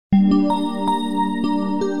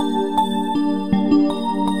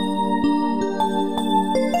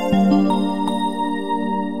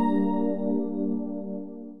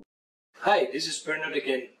this is Bernard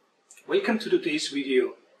again. Welcome to today's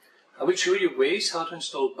video. I will show you ways how to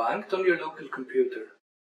install baangt on your local computer.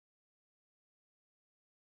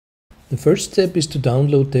 The first step is to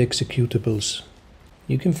download the executables.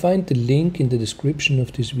 You can find the link in the description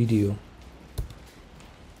of this video.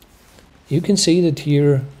 You can see that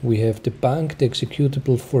here we have the baangt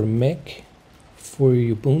executable for Mac, for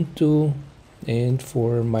Ubuntu and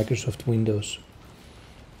for Microsoft Windows.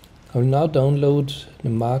 I will now download the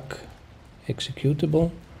Mac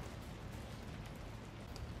executable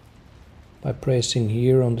by pressing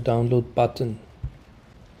here on the download button.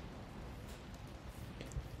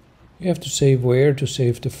 You have to save where to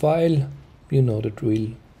save the file, you know the drill.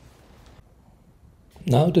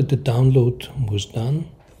 Now that the download was done,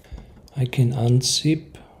 I can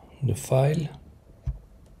unzip the file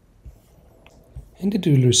and it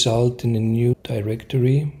will result in a new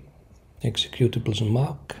directory, Executables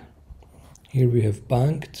Mac. Here we have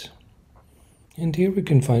baangt, and here we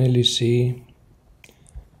can finally see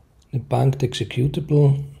the baangt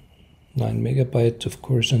executable, 9 megabytes. Of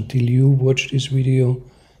course, until you watch this video,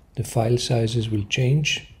 the file sizes will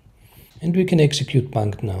change, and we can execute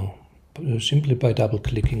baangt now, simply by double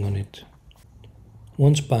clicking on it.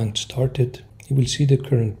 Once baangt started, you will see the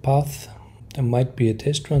current path. There might be a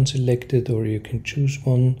test run selected, or you can choose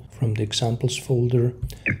one from the examples folder,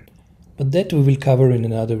 but that we will cover in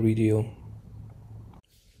another video.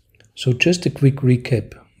 So just a quick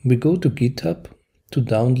recap. We go to GitHub to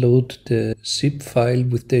download the zip file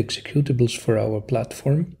with the executables for our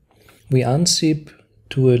platform. We unzip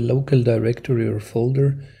to a local directory or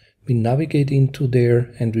folder. We navigate into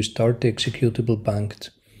there and we start the executable baangt.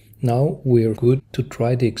 Now we are good to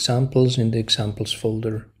try the examples in the examples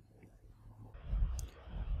folder.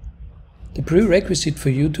 The prerequisite for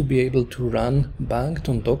you to be able to run baangt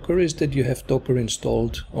on Docker is that you have Docker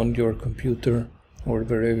installed on your computer or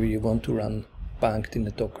wherever you want to run baangt in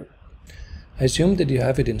a Docker. I assume that you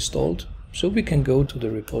have it installed, so we can go to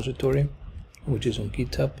the repository, which is on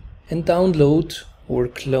GitHub, and download or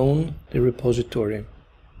clone the repository.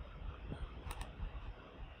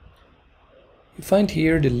 You find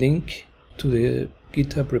here the link to the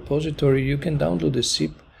GitHub repository. You can download a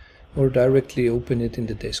zip or directly open it in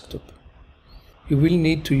the desktop. You will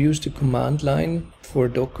need to use the command line for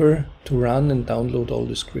Docker to run and download all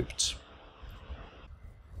the scripts.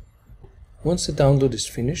 Once the download is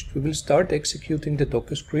finished, we will start executing the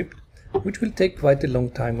Docker script, which will take quite a long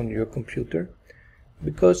time on your computer,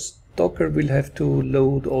 because Docker will have to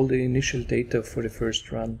load all the initial data for the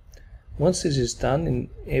first run. Once this is done, in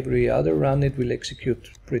every other run it will execute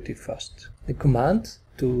pretty fast. The command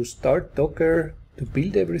to start Docker to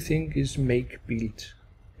build everything is make build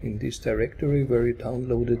in this directory where you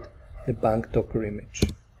downloaded the baangt Docker image.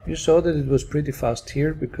 You saw that it was pretty fast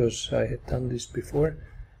here because I had done this before.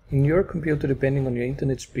 In your computer, depending on your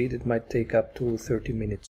internet speed, it might take up to 30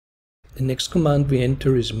 minutes. The next command we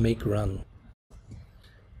enter is make run.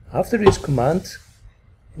 After this command,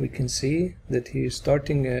 we can see that he is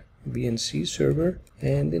starting a VNC server,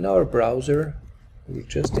 and in our browser we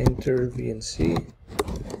just enter VNC,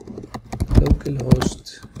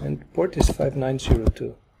 localhost, and port is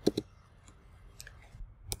 5902.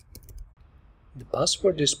 The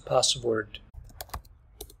password is password.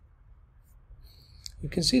 You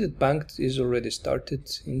can see that baangt is already started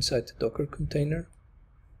inside the Docker container.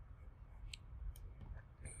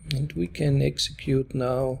 And we can execute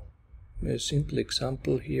now a simple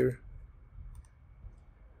example here,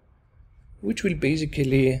 which will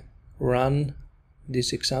basically run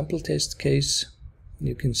this example test case.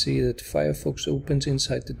 You can see that Firefox opens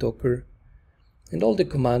inside the Docker, and all the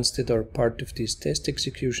commands that are part of this test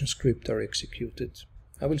execution script are executed.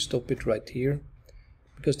 I will stop it right here,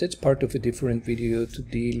 because that's part of a different video to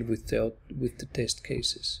deal with the test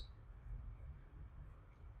cases.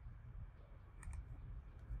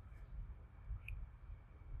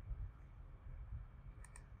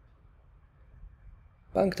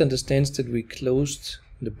 Baangt understands that we closed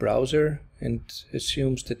the browser and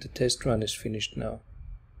assumes that the test run is finished now.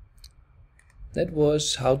 That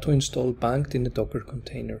was how to install baangt in a Docker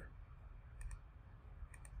container.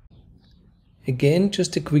 Again,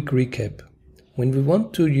 just a quick recap. When we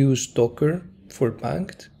want to use Docker for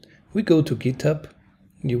baangt, we go to GitHub.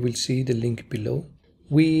 You will see the link below.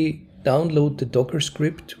 We download the Docker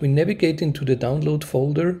script, we navigate into the download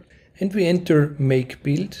folder, and we enter make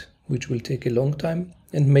build, which will take a long time,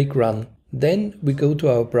 and make run. Then we go to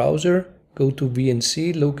our browser, go to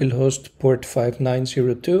VNC localhost port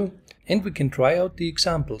 5902, and we can try out the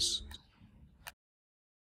examples.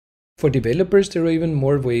 For developers, there are even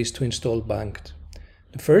more ways to install baangt.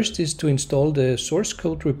 The first is to install the source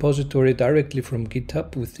code repository directly from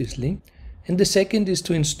GitHub with this link, And the second is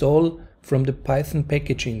to install from the Python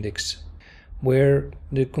package index, where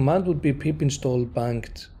the command would be pip install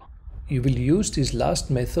baangt. You will use this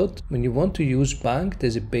last method when you want to use baangt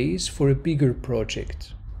as a base for a bigger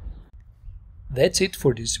project. That's it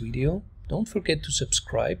for this video. Don't forget to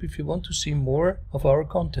subscribe if you want to see more of our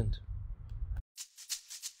content.